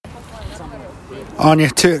Anya,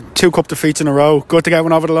 two cup defeats in a row. Good to get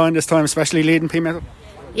one over the line this time, especially leading Peamount.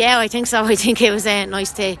 Yeah, I think so. I think it was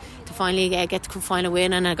nice to finally get the cup final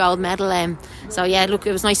win and a gold medal. So yeah, look,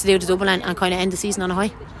 it was nice to do the double and kind of end the season on a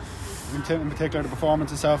high. In particular, the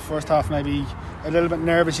performance itself, first half maybe a little bit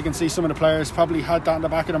nervous. You can see some of the players probably had that in the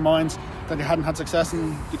back of their minds that they hadn't had success,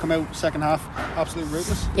 and you come out second half absolutely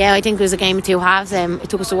ruthless. Yeah, I think it was a game of two halves. It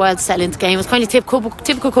took us a while to settle into the game. It was kind of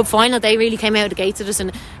typical cup final. They really came out of the gates at us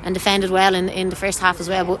and defended well in the first half as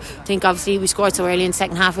well. But I think obviously we scored so early in the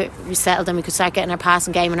second half, we settled and we could start getting our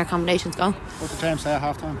passing game and our combinations going. What did James say at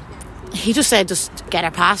half time? He just said just get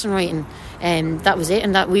our passing right, and that was it.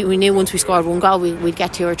 And that we knew once we scored one goal we'd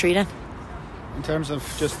get 2 or 3 then. In terms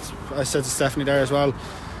of just, I said to Stephanie there as well,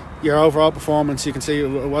 your overall performance, you can see it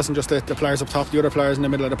wasn't just the players up top, the other players in the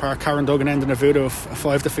middle of the park. Karen Duggan ending a voodoo of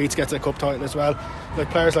 5 defeats, gets a cup title as well. Like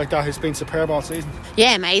players like that who's been superb all season.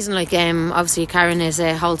 Yeah, amazing. Like obviously Karen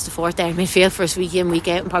holds the fort there in midfield for us week in, week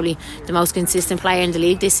out, and probably the most consistent player in the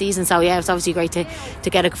league this season. So yeah, it's obviously great to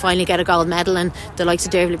finally get a gold medal, and the likes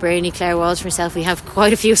of Dervla Bruni, Claire Walsh, myself, we have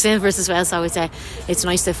quite a few silvers as well. So it's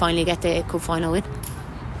nice to finally get the cup final win.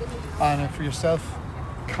 And for yourself,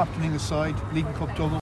 captaining the side, leading cup double,